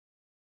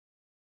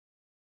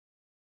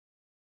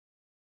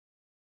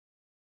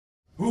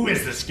Who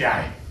is this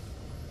guy?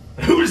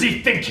 Who does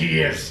he think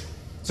he is?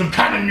 Some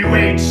kind of new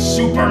age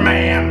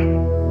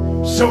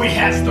Superman? So he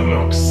has the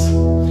looks.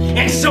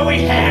 And so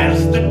he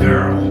has the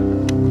girl.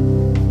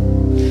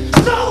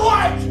 So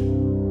what?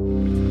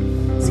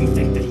 Does he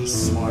think that he's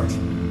smart?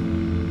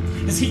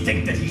 Does he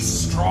think that he's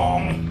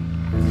strong?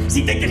 Does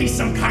he think that he's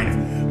some kind of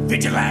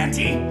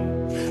vigilante?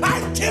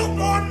 I've killed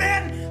more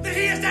men than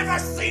he has ever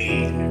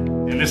seen!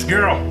 And this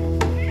girl,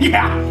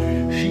 yeah,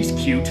 she's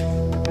cute.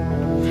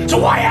 So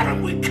why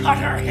haven't we cut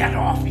her head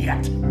off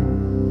yet?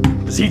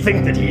 Does he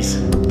think that he's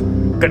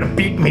gonna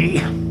beat me?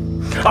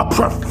 A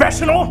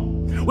professional?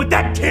 With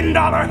that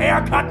 $10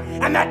 haircut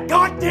and that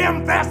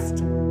goddamn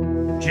vest?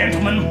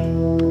 Gentlemen,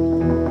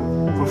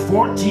 for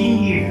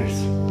 14 years,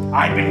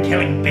 I've been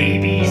killing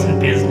babies and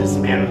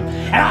businessmen,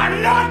 and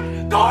I'm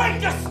not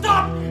going to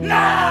stop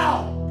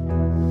now!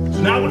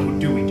 So now what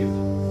do we do?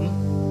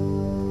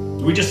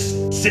 Do we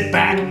just sit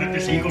back and let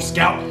this Eagle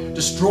Scout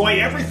destroy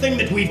everything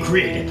that we've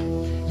created?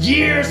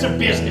 Years of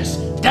business,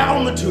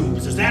 down the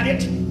tubes, is that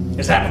it?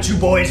 Is that what you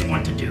boys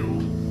want to do?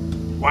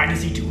 Why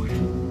does he do it?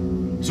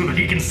 So that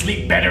he can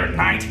sleep better at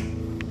night?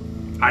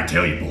 I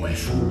tell you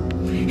boys,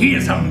 he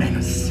is a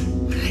menace.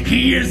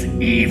 He is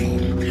evil.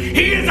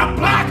 He is a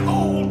black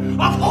hole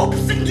of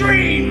hopes and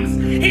dreams.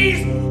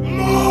 He's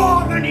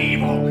more than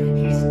evil.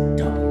 He's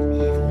double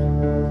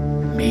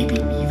evil. Maybe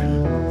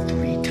even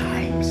 3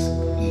 times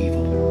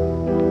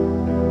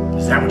evil.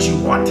 Is that what you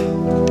want?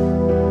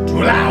 To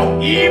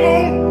allow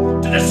evil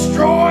to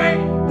destroy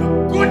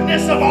the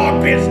goodness of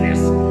our business?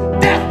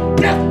 Death,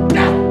 death,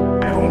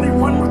 death! I have only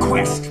one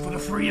request for the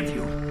 3 of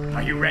you.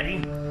 Are you ready?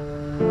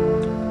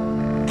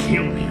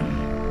 Kill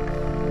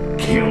him.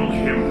 Kill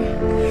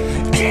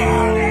him. Kill